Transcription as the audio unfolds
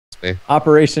me.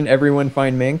 Operation Everyone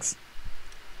Find Minx.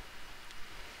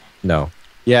 No.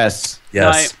 Yes.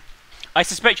 Yes. I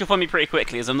suspect you'll find me pretty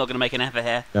quickly, as I'm not going to make an effort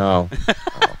here. No.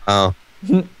 Oh.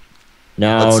 No.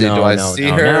 Let's see, no. do I no, see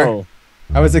no, her? No.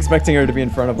 I was expecting her to be in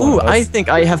front of one Ooh, of us. I think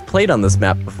I have played on this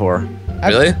map before.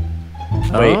 Really?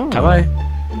 Wait, have I?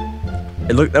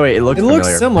 It looked. Oh wait, it looked. It looks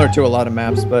familiar. similar to a lot of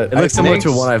maps, but It looks similar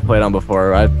to one I've played on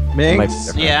before.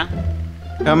 Minx? Yeah.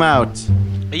 Come out.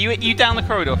 Are you down the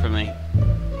corridor from me?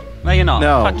 No, you're not.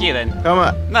 No. Fuck you then. Come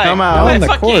on. No. Come Down out. the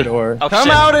Fuck you. corridor. Oh, Come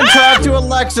shit. out and talk to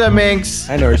Alexa, Minx.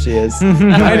 I know where she is. I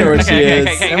know where she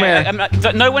is. Come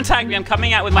here. No one tag me. I'm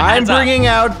coming out with my I'm hands up. bringing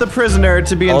out the prisoner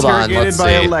to be Hold on, interrogated let's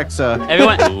by see. Alexa.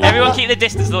 Everyone keep the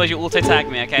distance, otherwise you auto tag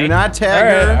me, okay? Do not All tag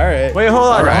right, her. all right. Wait, hold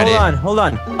on, Alrighty. hold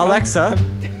on. Alexa,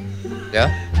 Yeah.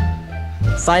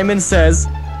 Simon says.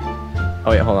 Oh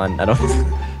wait, hold on. I don't.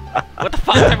 What the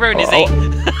fuck type of ruin is he?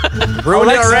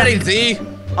 Ruined it Alexa. already, Z.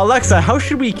 Alexa, how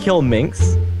should we kill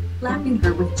Minx? Slapping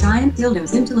her with giant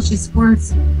dildos until she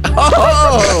squirts.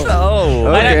 Oh. Oh.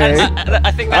 Okay.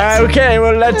 I think that's... Okay,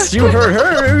 well let's. You heard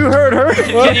her. You heard her.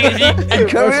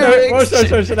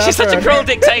 She's such a cruel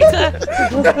dictator.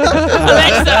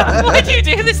 Alexa, why do you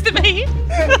do this to me?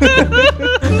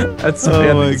 That's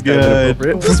Oh my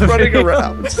God. Just running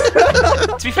around.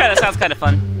 To be fair, that sounds kind of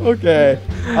fun. Okay.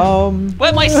 What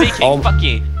am I seeking? Fuck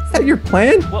you. Is that your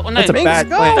plan? What? No, That's a Minx, bad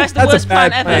go. plan. That's the That's worst a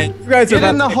bad plan plan. ever. You guys are Get about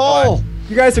in to the get hole. caught.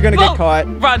 You guys are gonna Whoa, get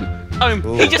caught.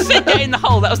 Run. He just said get in the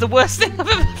hole. That was the worst thing I've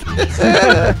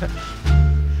ever...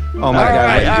 Oh my God. What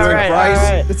are you doing,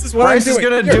 Bryce? This is what Bryce I'm is doing.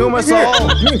 gonna Here, doom us here.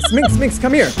 all. Minx,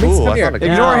 come here. Minx, Ooh, come I here. thought it-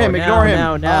 Ignore him. Ignore him.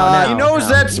 He knows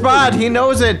that spot. He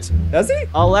knows it. Does he?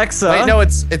 Alexa. Wait, no,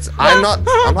 it's. I'm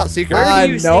not secret. Where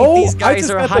do you think no. these guys I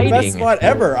just are got the best hiding? spot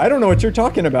ever. I don't know what you're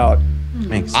talking about.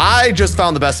 Minx. I just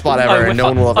found the best spot ever, and no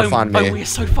one will ever find Oh, me. we're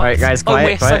so fucked. Alright, guys, quiet,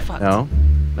 we're so quiet. fucked. No.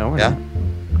 No, we're Yeah. not.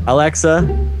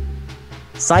 Alexa.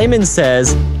 Simon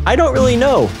says, I don't really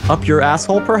know. Up your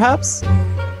asshole, perhaps?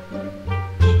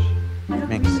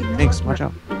 Minx. Minx, watch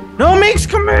out. No, Minx,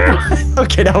 come here.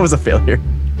 Okay, that was a failure.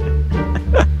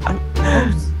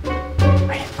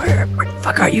 Where the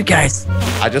fuck are you guys?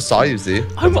 I just saw you, Z.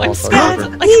 Oh, I'm That's all I scared.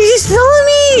 remember. He's telling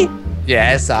me!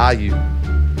 Yeah, I saw you.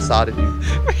 Saw it.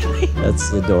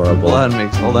 That's adorable. Hold on,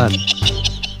 Minx. Hold on.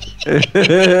 Like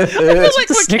we're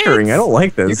Snickering. kids. I don't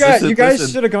like this. You guys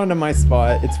listen. should have gone to my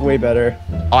spot. It's way better.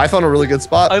 Oh, I found a really good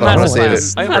spot, Oh, but I'm man, gonna has a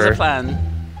save plan. it. Oh, has a for-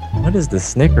 plan. What is the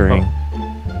snickering?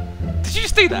 Did you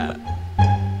just do that?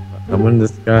 Someone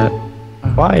just got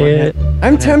quiet.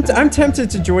 I'm tempted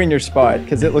to join your spot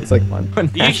because it looks like fun.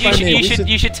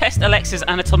 You should test Alexa's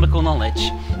anatomical knowledge.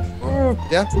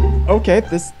 Yeah, Okay,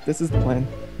 this is the plan.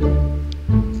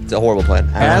 it's a horrible plan.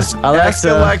 Ask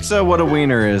Alexa what a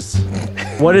wiener is.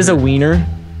 What is a wiener?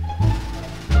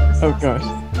 Oh gosh,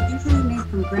 Usually made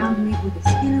from ground meat with a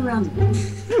skin around it.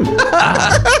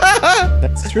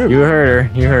 that's true. You heard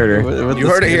her. You heard her. With You the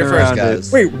heard it skin here first, around it.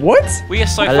 guys. Wait, what? We are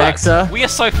so Alexa? fucked. We are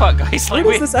so fucked, guys. Like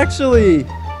What is we. this actually?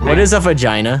 What is a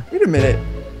vagina? Wait a minute.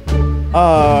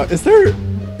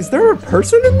 Is there a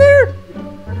person in there?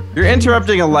 You're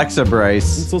interrupting Alexa, I'm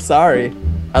Bryce. so sorry.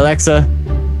 Alexa,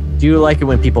 do you like it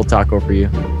when people talk over you?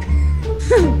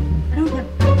 I don't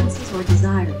have preferences or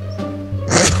desires.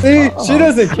 See, she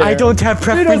doesn't care. I don't have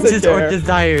doesn't preferences or care.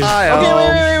 desires. Hi,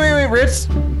 Okay, wait, Ritz.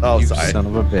 Oh, You sorry. son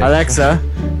of a bitch. Alexa,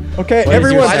 Okay, What is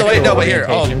your everyone. By the way, no, but here.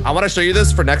 Oh, Orientation. I want to show you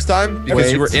this for next time because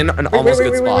Wait. you were in an Wait, almost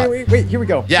good spot. wait. Here we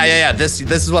go. Yeah. This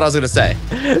is what I was gonna say.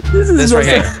 this is This right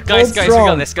here. Guys, Hold we strong.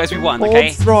 got this. Guys, we won. Hold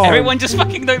Okay. strong. Everyone, just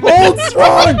fucking don't Hold move.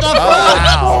 strong.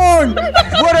 Wow.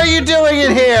 What are you doing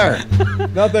in here?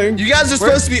 Nothing. You guys are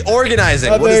supposed to be organizing.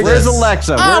 What is Where's this?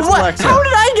 Alexa? Ah, Where's what? Alexa? How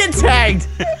did I get tagged?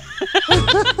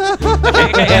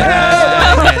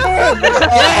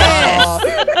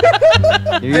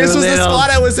 You This was the little- spot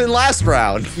I was in last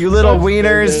round. You little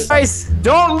wieners. Bryce,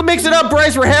 Don't mix it up,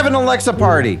 Bryce. We're having an Alexa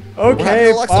party.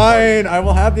 Okay, Alexa fine. I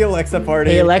will have the Alexa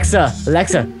party. hey Alexa,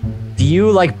 do you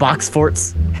like box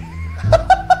forts?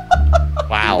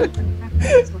 Wow.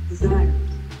 Preferences or desires.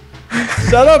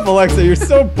 Shut up, Alexa. You're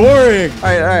so boring.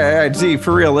 All right. Z,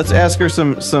 for real. Let's ask her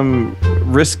some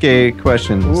risque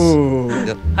questions. Ooh.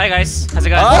 Hi guys, how's it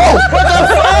going? Oh, what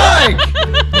the fuck?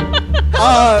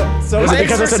 So Is it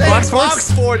Thanks because for I said saying box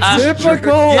forts? forts.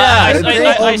 typical. Yeah,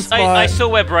 I saw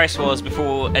where Bryce was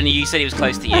before, and you said he was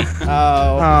close to you. Oh.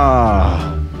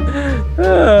 Ah,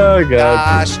 Oh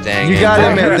god. Gosh dang you it. gotta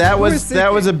admit that Who was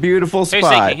is a beautiful Who's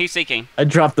spot. seeking? Who's seeking? I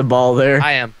dropped the ball there.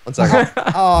 I am. 1 second.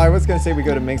 Oh, I was gonna say we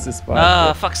go to Minx's spot.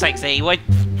 Oh, fuck's sake, Z. What?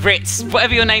 Ritz,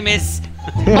 whatever your name is.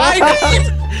 My name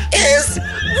is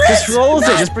Just rolls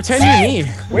it. Just pretend you're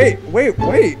me. Wait.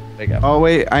 There you go. Oh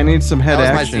wait, I need some head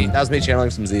That was my Z. action. That was me channeling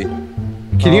some Z.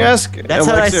 Can you ask That's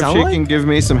how I Alexa if sound she like? can give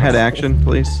me some head action,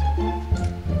 please?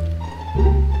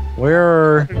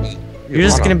 Where? You're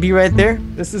just gonna be right there?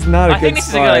 This is not a I good think this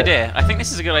is a spot. good idea. I think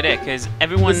this is a good idea because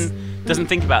everyone doesn't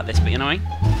think about this, but you know what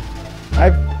I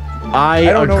mean? I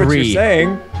don't know what you're agree. saying.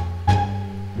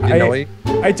 You didn't know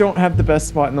what I don't have the best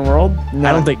spot in the world. No.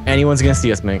 I don't think anyone's gonna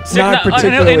see us, Mink. So, Not no,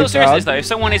 particularly in all seriousness proud. though, if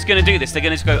someone is going to do this, they're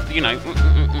going to go, you know.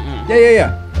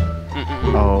 Yeah.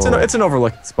 Oh, It's an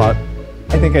overlooked spot.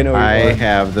 I think I know where I you are.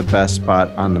 have the best spot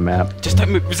on the map. Just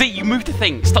don't move. Z, you moved the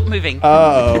thing. Stop moving.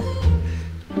 Oh.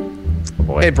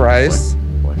 Hey, Bryce.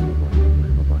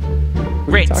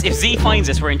 Ritz, talking if Z finds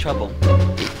us, we're in trouble.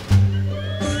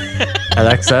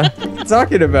 Alexa, What are you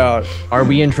talking about? are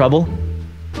we in trouble?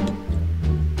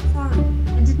 Sorry,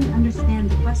 I didn't understand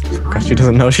the question. She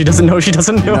doesn't know. She doesn't know. She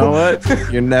doesn't know. You know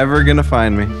what? You're never gonna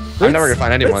find me. I'm never gonna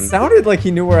find anyone. It sounded like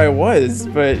he knew where I was,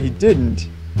 but he didn't.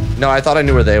 No, I thought I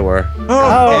knew where they were.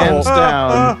 Hands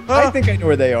down. I think I know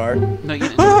where they are. No, you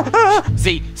didn't.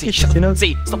 Z, shut You know- up.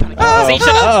 Z, stop panicking. Z, shut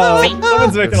up. Oh, Z,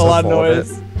 someone's making a lot of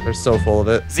noise. They're so full of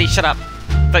it. Z, shut up.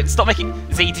 Don't, stop making.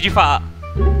 Z, did you fart?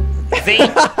 Z,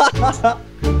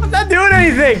 I'm not doing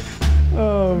anything.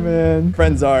 Oh man,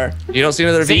 friends are. You don't see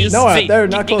any other Z, V's? No, Z, they're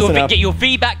not get close your, enough. Get your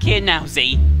V back here now,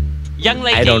 Z. Young I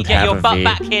lady, don't get have your a butt V.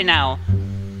 back here now.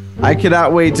 I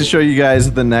cannot wait to show you guys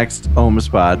the next home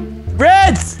spot.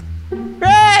 Reds!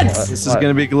 Reds! This is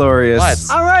gonna be glorious. What?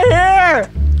 I'm right here!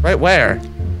 Right where?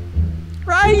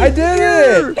 Right I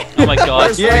did it. Oh my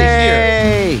god.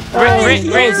 Yay!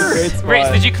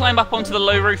 Ritz, did you climb up onto the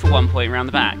low roof at one point around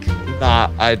the back?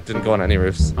 Nah, I didn't go on any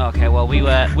roofs. Okay, well we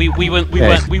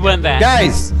weren't there.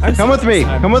 Guys, come with me.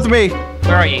 Come with me.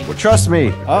 Where are you? Trust me.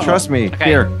 Uh-oh. Trust me. Okay.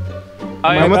 Here. Oh,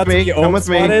 Am I Come with about to me, get come with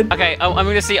me. spotted? okay, I'm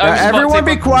gonna see. Now, everyone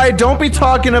be quiet. Don't be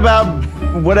talking about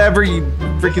whatever you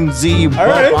freaking Z. You All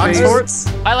right. box Sports?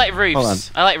 I like roofs. Hold on.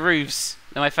 I like roofs.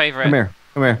 They're my favorite. Come here.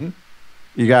 Come here.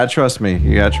 You gotta trust me.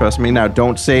 You gotta trust me. Now,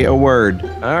 don't say a word.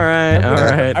 Alright.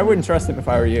 I wouldn't trust him if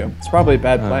I were you. It's probably a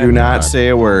bad plan. Do not say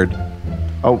a word.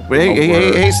 Oh,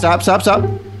 hey, stop.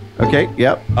 Okay,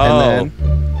 yep. Oh. And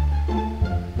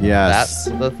then. Yes.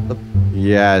 That's the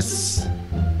Yes.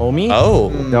 Homie? Oh.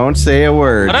 Don't say a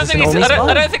word. I don't think It's this, an I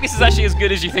only don't think this is actually as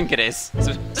good as you think it is.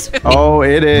 Oh,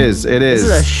 it is. It This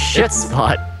is a is. shit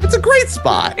spot. It's a great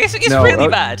spot. It's No, really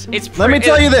bad. It's Let me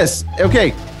tell you this.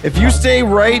 Okay, if you stay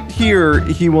right here,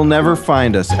 he will never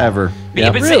find us ever.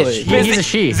 But Really? He's a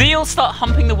she. Zeal start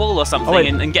humping the wall or something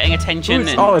wait. and getting attention.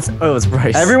 And, Oh, it's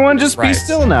Bryce. Everyone just be Right.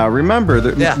 still now. Remember,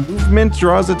 the Yeah. movement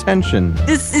draws attention.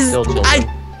 This is. Still children. I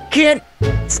can't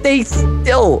stay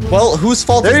still. Well, whose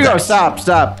fault There is you go. that?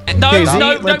 Stop. no, Okay, Z,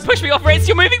 don't let's- push me off, Ritz.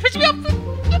 You're moving. Push me off.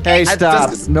 Hey, stop.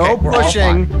 this is- No okay, we're all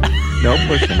pushing. No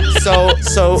pushing.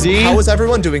 So Z? how is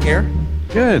everyone doing here?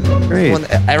 Good. Great.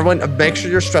 Everyone, make sure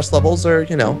your stress levels are,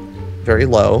 very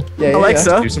low. Yeah.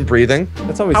 Alexa? Do some breathing.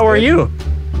 That's always How are good. you?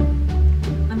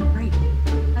 I'm great.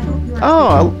 I hope you are.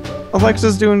 Oh,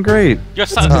 Alexa's doing great. You're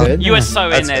so. good. You are so in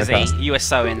That's there, Z. fantastic. You are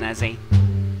so in there, Z.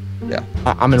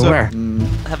 I'm in So- where?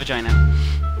 Have a vagina.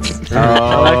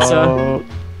 Alexa,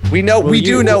 We know. We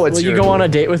do know it's Will you your- go on a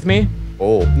date with me?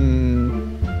 Oh.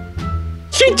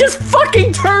 She just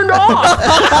fucking turned off!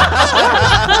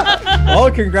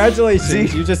 Oh,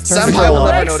 congratulations! You just turned Senpai it will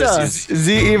on. never Alexa. notice you.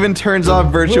 Z even turns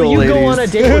off virtual Will you ladies. go on a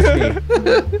date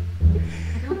with me?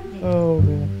 Oh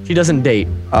man. She doesn't date.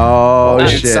 Oh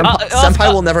shit.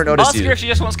 Senpai will never notice Ask you. her if she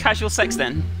just wants casual sex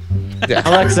then. Yeah.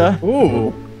 Alexa,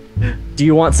 Ooh. do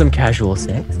you want some casual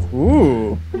sex?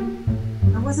 Ooh.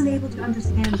 I wasn't able to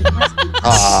understand the question.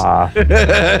 Ah.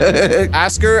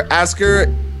 Ask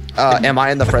her. Am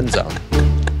I in the friend zone?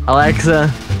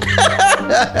 Alexa,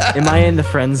 am I in the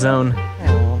friend zone?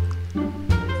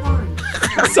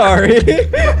 Sorry. Sorry.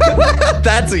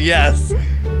 That's a yes.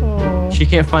 She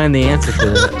can't find the answer to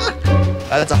that.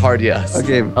 That's a hard yes.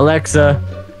 Okay. Alexa,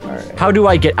 how do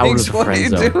I get out Minx, of the what are friend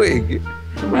you zone? doing?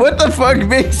 What the fuck,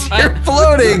 Minx? You're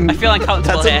floating. I feel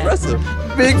uncomfortable That's here.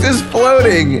 impressive. Minx is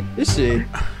floating. Is she?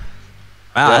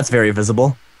 Wow, that's very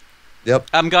visible. Yep.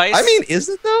 Guys. I mean, is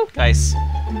it though? guys.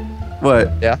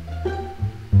 What? Yeah.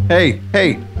 Hey.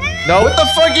 No. What the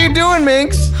fuck are you doing,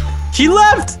 Minx? She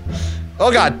left!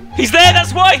 Oh God. He's there.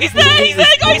 That's why. He's there. He's there,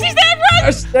 guys. He's there, run.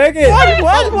 Gosh, dang it!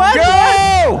 What?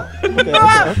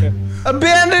 Go! Okay.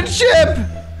 Abandoned ship.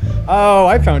 Oh,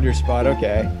 I found your spot.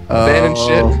 Okay. Abandoned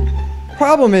ship.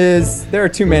 Problem is, there are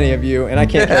too many of you, and I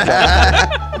can't catch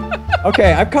up.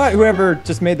 Okay, I've caught whoever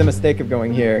just made the mistake of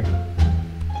going here.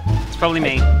 It's probably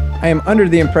me. I am under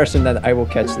the impression that I will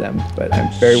catch them, but I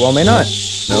very well may not.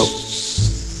 Nope.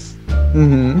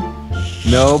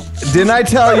 Nope. Didn't I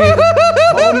tell you?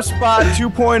 Home spot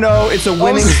 2.0. It's a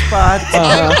winning spot.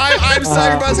 I'm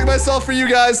sacrificing myself for you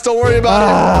guys. Don't worry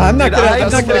about I'm not Did gonna. I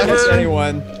I'm not gonna miss deliver?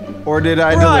 anyone. Or did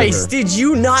I Bryce, deliver? did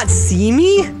you not see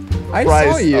me? I it.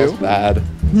 saw you. Bad.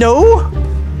 No.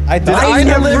 I Did thought. I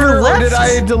never deliver or left. did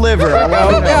I deliver?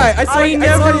 Oh, yeah, I saw I you.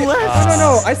 never I saw you. left.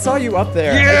 No, I saw you up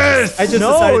there. Yes! I just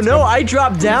No, decided to- no, I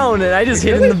dropped down and I just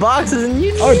hid in the boxes and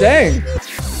you. Oh dang.